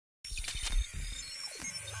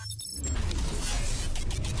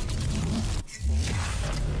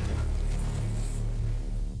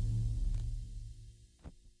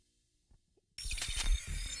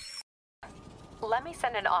Let me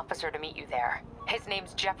send an officer to meet you there. His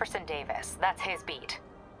name's Jefferson Davis. That's his beat.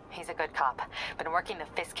 He's a good cop. Been working the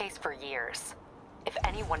Fisk case for years. If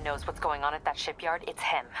anyone knows what's going on at that shipyard, it's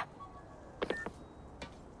him.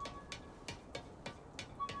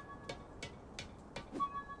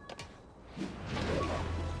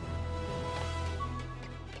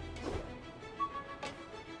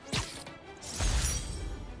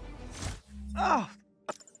 Oh!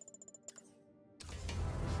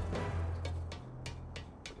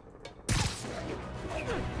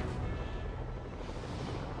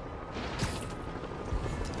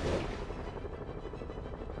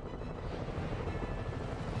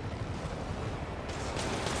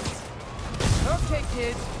 Okay,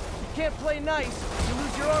 kids. You can't play nice. You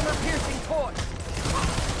lose your armor-piercing toy.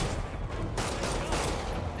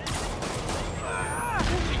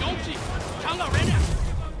 起攻击，长老人啊！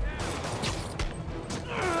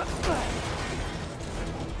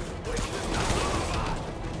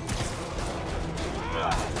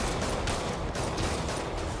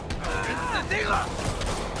 定了。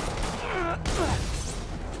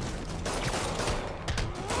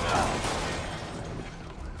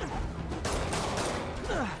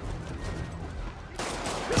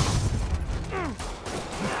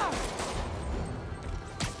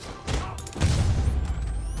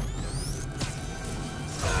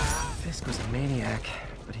 Fisk was a maniac,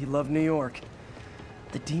 but he loved New York.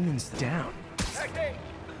 The demon's down.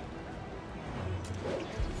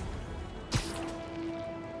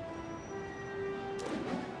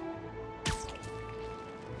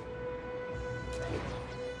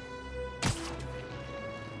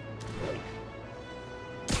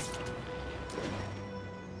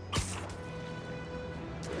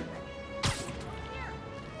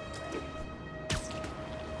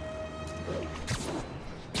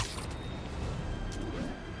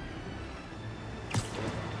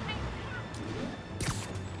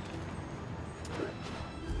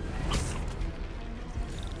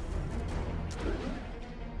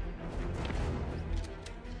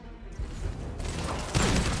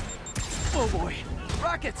 Oh boy!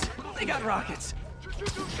 Rockets! They got rockets!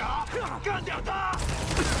 干掉他！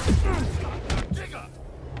这个。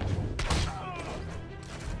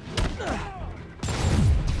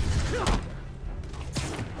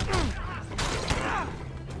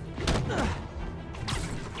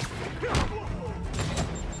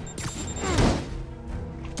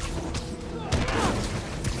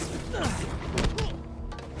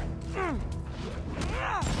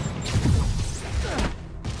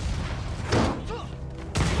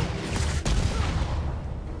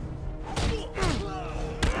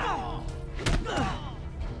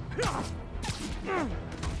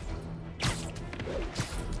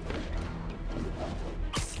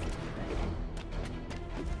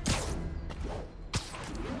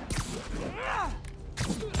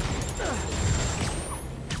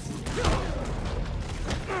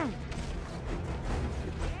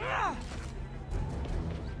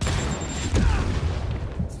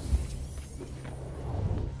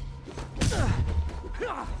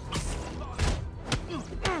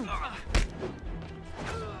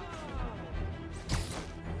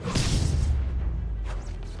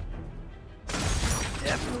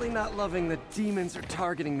 Definitely not loving the demons are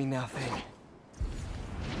targeting me now thing.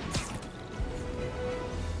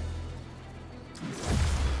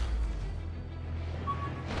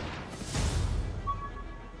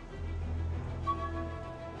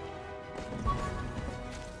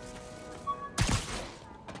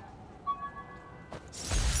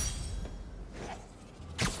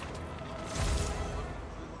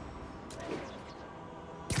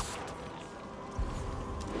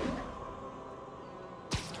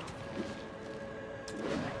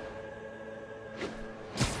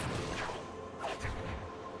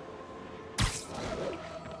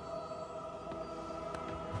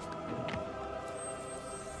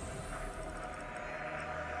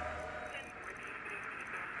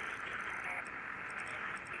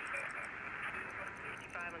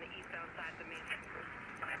 On the eastbound side of the main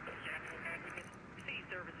city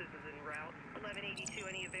services is en route. 1182,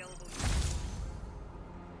 any available?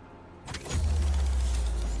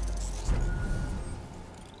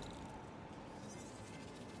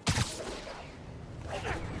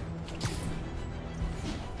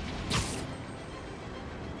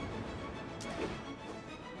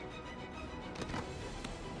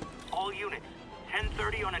 All units,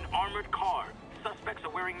 10:30 on an armored car. Suspects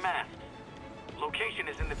are wearing masks. Location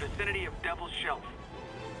is in the vicinity of Devil's Shelf.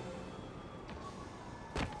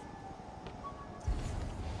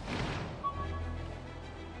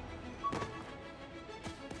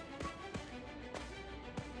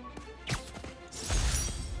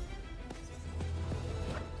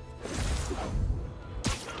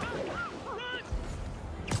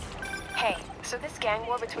 So this gang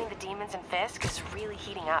war between the demons and Fisk is really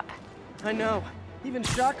heating up. I know. Even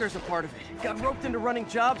Shocker's a part of it. Got roped into running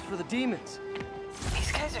jobs for the demons.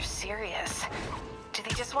 These guys are serious. Do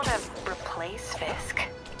they just want to replace Fisk?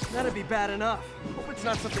 That'd be bad enough. Hope it's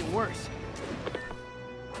not something worse.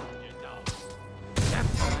 Nap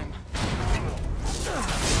time.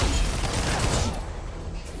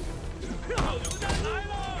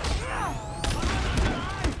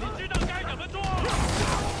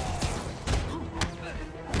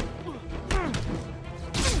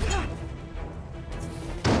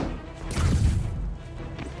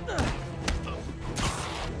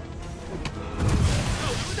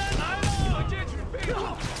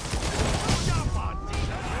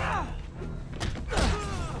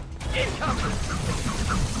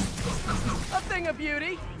 A thing of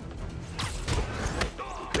beauty.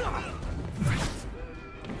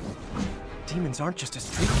 Demons aren't just a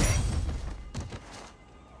street gang.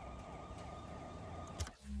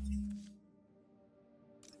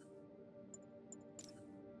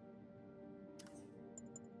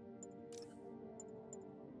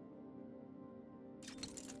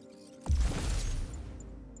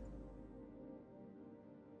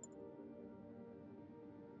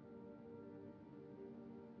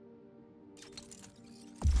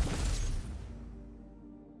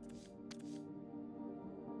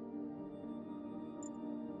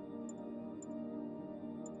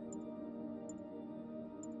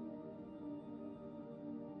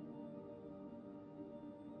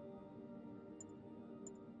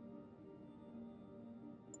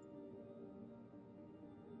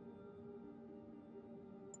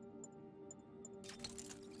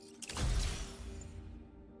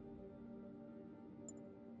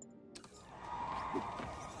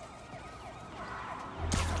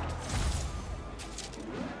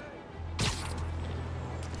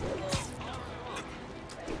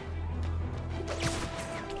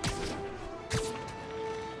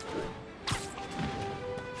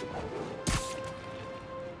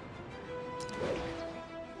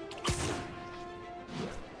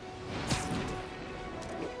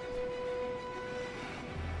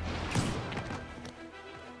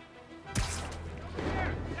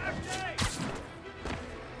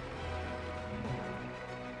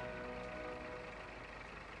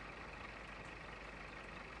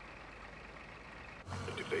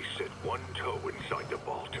 They set one toe inside the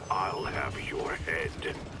vault, I'll have your head.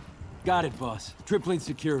 Got it, boss. Tripling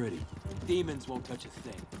security. Demons won't touch a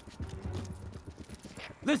thing.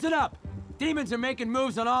 Listen up! Demons are making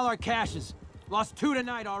moves on all our caches. Lost 2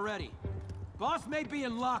 tonight already. Boss may be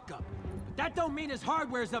in lockup, but that don't mean his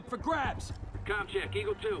hardware's up for grabs. Com check,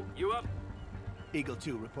 Eagle 2, you up? Eagle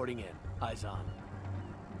 2 reporting in. Eyes on.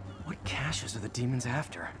 What caches are the demons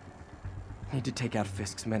after? Need to take out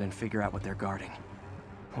Fisk's men and figure out what they're guarding.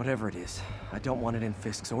 Whatever it is, I don't want it in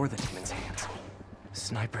Fisk's or the demons' hands.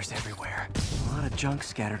 Snipers everywhere. A lot of junk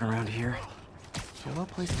scattered around here. A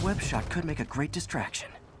well-placed web shot could make a great distraction.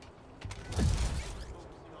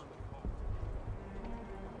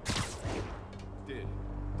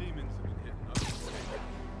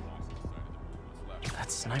 That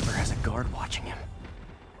sniper has a guard watching him.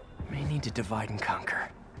 May need to divide and conquer.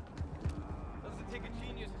 Doesn't take a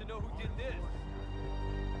genius to know who did this.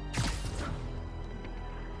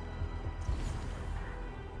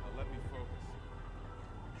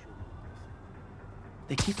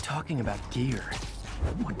 They keep talking about gear.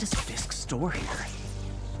 What does Fisk store here?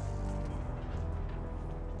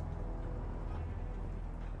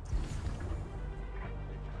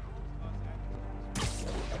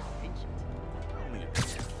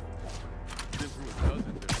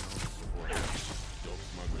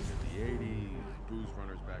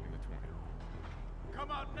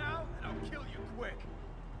 Come out now, and I'll kill you quick.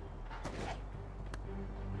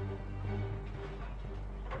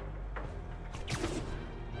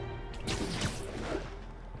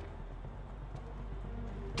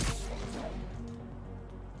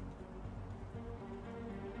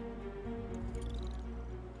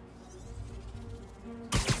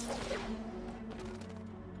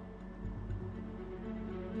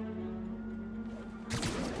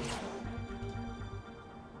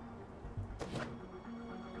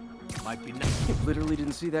 Might be nice. Literally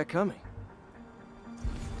didn't see that coming.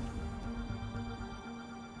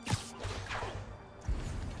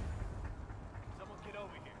 Someone get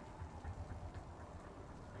over here.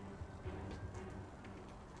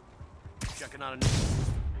 Checking on a...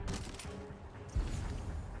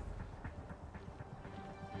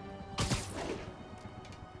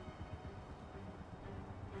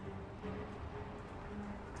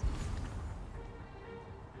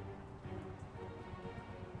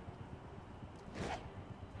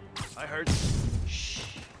 I heard. Shh.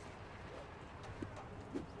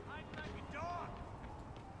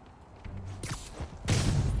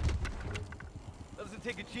 Doesn't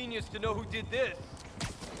take a genius to know who did this.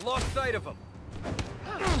 Lost sight of him.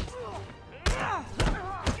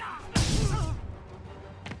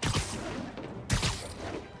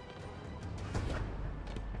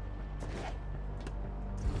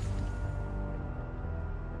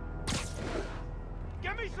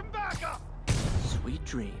 Give me some backup! Sweet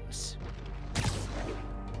dreams.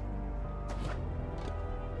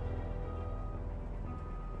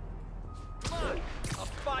 Come on! I'll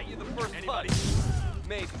spot you the first punch.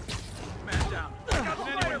 Maybe. Man down. Got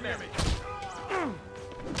anyone near me.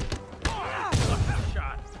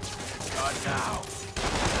 Shot. God now.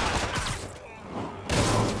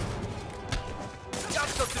 Got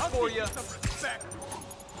something for you. Some respect.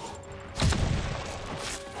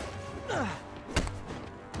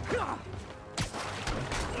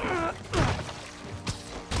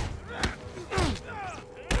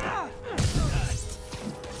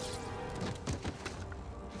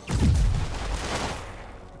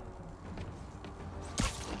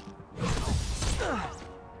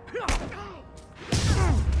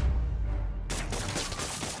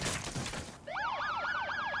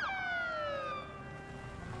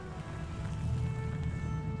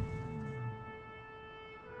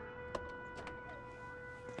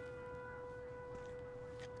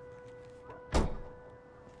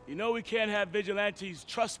 You know we can't have vigilantes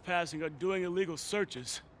trespassing or doing illegal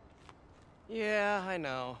searches, Yeah, I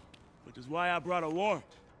know. which is why I brought a warrant.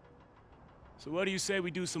 So what do you say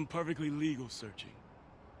we do some perfectly legal searching?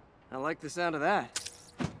 I like the sound of that.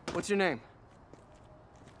 What's your name?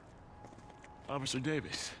 Officer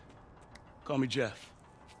Davis. Call me Jeff.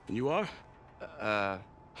 And you are?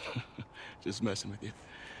 Just messing with you.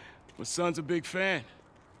 My son's a big fan.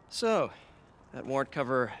 So, that warrant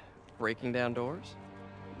cover breaking down doors?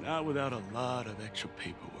 Not without a lot of extra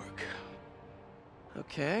paperwork.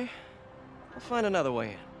 Okay. I'll find another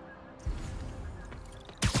way in.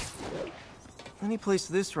 Any place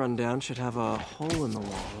this rundown should have a hole in the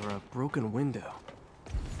wall or a broken window.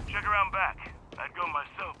 Check around back. I'd go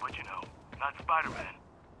myself, but you know, not Spider-Man.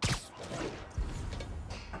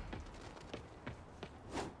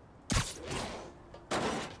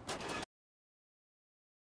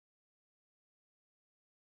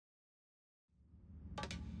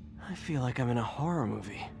 I feel like I'm in a horror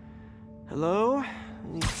movie. Hello?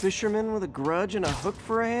 Any fisherman with a grudge and a hook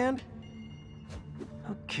for a hand?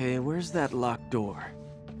 Okay, where's that locked door?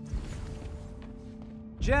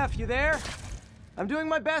 Jeff, you there? I'm doing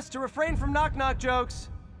my best to refrain from knock-knock jokes.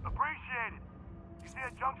 Appreciate it. You see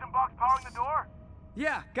a junction box powering the door?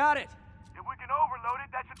 Yeah, got it. If we can overload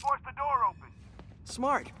it, that should force the door open.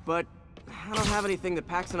 Smart, but I don't have anything that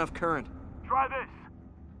packs enough current. Try this.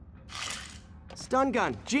 Stun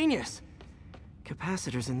gun, genius!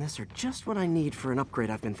 Capacitors in this are just what I need for an upgrade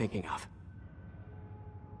I've been thinking of.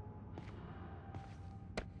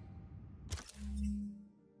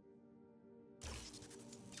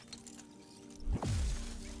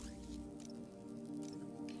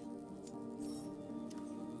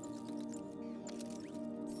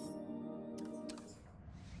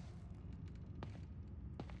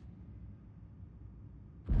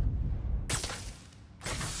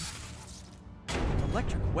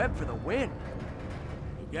 Electric web for the win!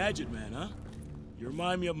 A gadget man, huh? You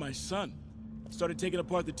remind me of my son. Started taking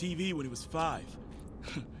apart the TV when he was 5.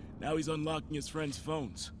 Now he's unlocking his friends'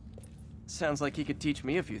 phones. Sounds like he could teach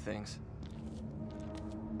me a few things.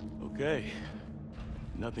 Okay.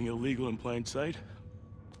 Nothing illegal in plain sight?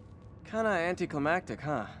 Kinda anticlimactic,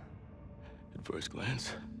 huh? At first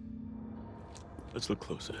glance. Let's look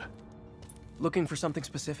closer. Looking for something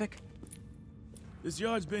specific? This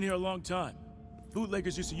yard's been here a long time.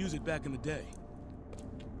 Bootleggers used to use it back in the day.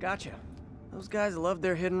 Gotcha. Those guys love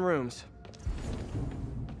their hidden rooms.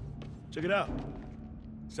 Check it out.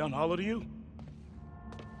 Sound hollow to you?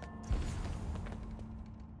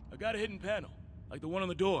 I got a hidden panel, like the one on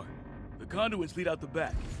the door. The conduits lead out the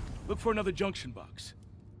back. Look for another junction box.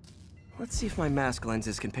 Let's see if my mask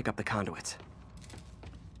lenses can pick up the conduits.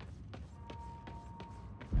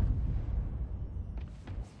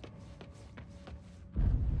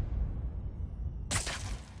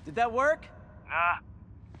 Did that work? Nah.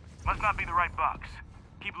 Must not be the right box.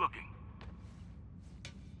 Keep looking.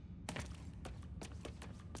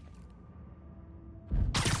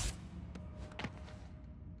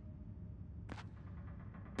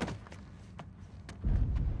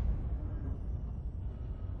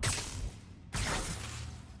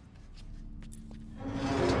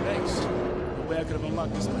 Thanks. No way I could have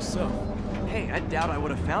unlocked this myself. Hey, I doubt I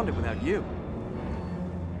would have found it without you.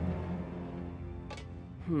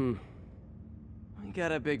 We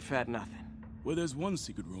got a big fat nothing. Well, there's one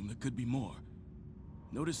secret room, there could be more.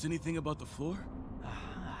 Notice anything about the floor?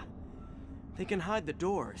 They can hide the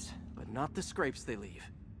doors, but not the scrapes they leave.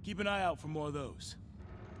 Keep an eye out for more of those.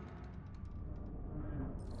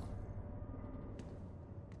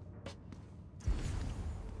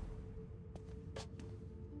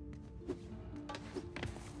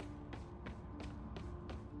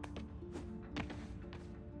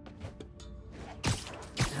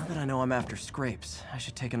 Now that I know I'm after scrapes, I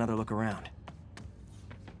should take another look around.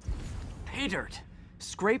 Pay dirt!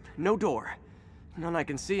 Scrape, no door. None I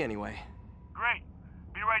can see anyway. Great.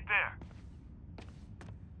 Be right there.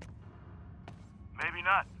 Maybe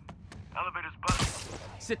not. Elevator's busted.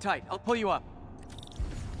 Sit tight, I'll pull you up.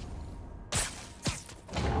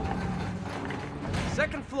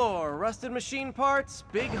 Second floor, rusted machine parts,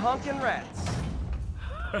 big honkin' rats.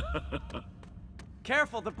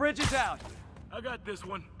 Careful, the bridge is out. I got this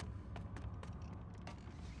one.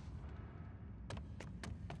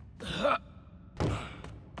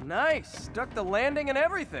 Nice, stuck the landing and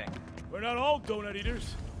everything. We're not all donut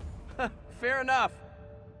eaters. Fair enough.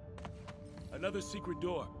 Another secret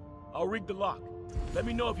door. I'll rig the lock. Let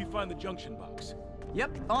me know if you find the junction box.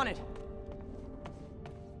 Yep, on it.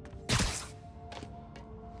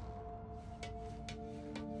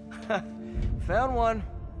 Found one.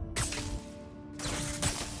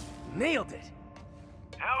 Nailed it.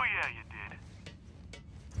 Hell yeah, you did.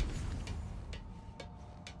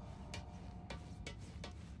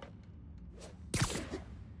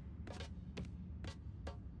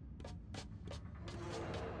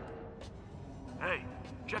 Hey,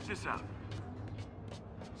 check this out.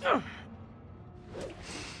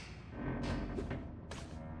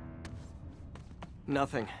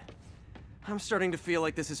 Nothing. I'm starting to feel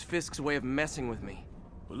like this is Fisk's way of messing with me.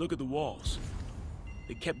 But look at the walls.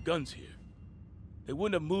 They kept guns here. They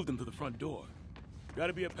wouldn't have moved them to the front door.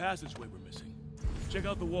 Gotta be a passageway we're missing. Check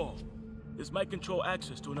out the wall. This might control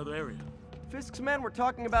access to another area. Fisk's men were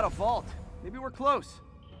talking about a vault. Maybe we're close.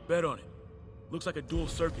 Bet on it. Looks like a dual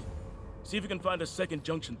circuit. See if you can find a second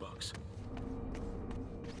junction box.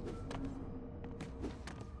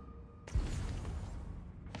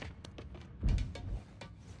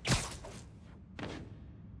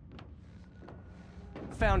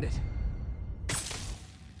 Found it.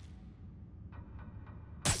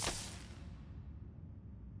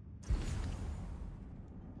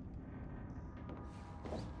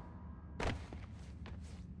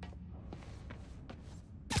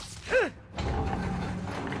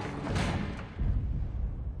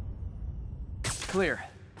 Clear.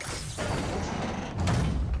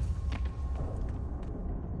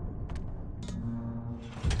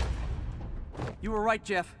 You were right,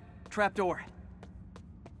 Jeff. Trapdoor.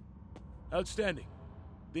 Outstanding.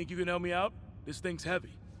 Think you can help me out? This thing's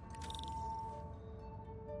heavy.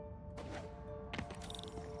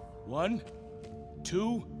 1,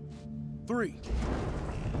 2, 3.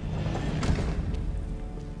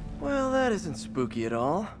 Well, that isn't spooky at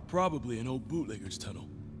all. Probably an old bootlegger's tunnel.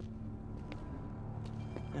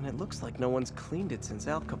 And it looks like no one's cleaned it since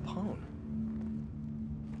Al Capone.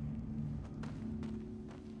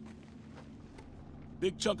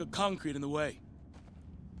 Big chunk of concrete in the way.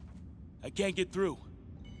 I can't get through.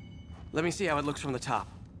 Let me see how it looks from the top.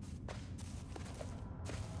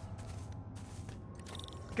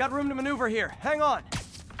 Got room to maneuver here. Hang on.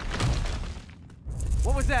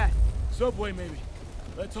 What was that? Subway, maybe.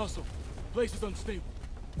 Let's hustle. Place is unstable.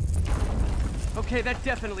 Okay, that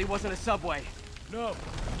definitely wasn't a subway. No.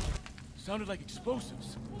 Sounded like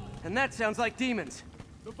explosives. And that sounds like demons.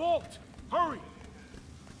 The vault! Hurry!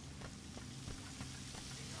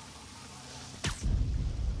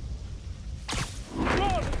 Come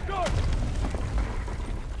on, let's go!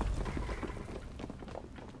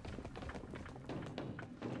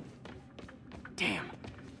 Damn.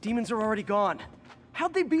 Demons are already gone.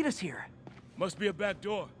 How'd they beat us here? Must be a back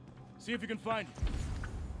door. See if you can find it.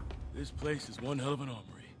 This place is one hell of an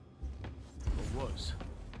armory. Or was.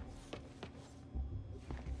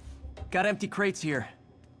 Got empty crates here.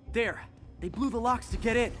 There. They blew the locks to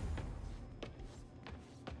get in.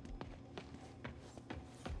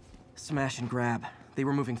 Smash and grab. They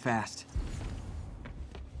were moving fast.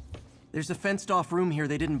 There's a fenced-off room here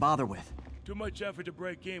they didn't bother with. Too much effort to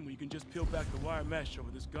break in when you can just peel back the wire mesh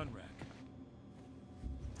over this gun rack.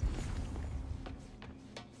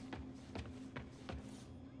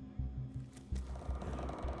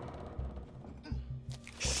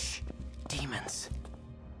 Shh. Demons.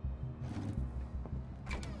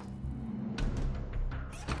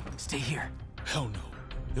 Stay here. Hell no.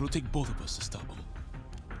 It'll take both of us to stop them.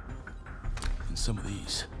 And some of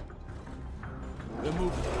these. They're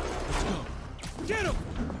moving. Let's go. Get him!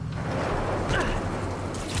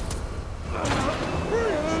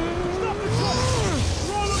 Stop the truck!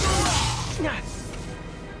 Roll him around!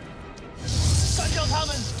 Gunshot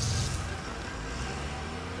coming!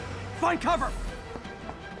 Find cover!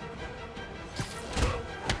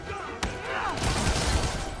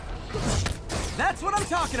 That's what I'm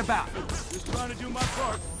talking about! Just trying to do my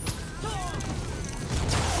part.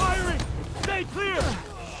 Firing! Stay clear!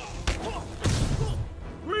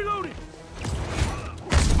 Reloading!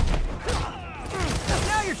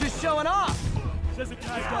 Now you're just showing off! Says a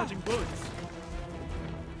guy dodging bullets.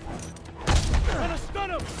 Gonna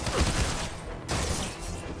stun him!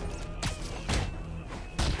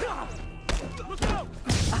 Look out!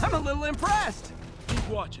 I'm a little impressed! Keep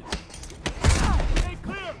watching. Stay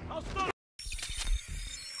clear! I'll stun him!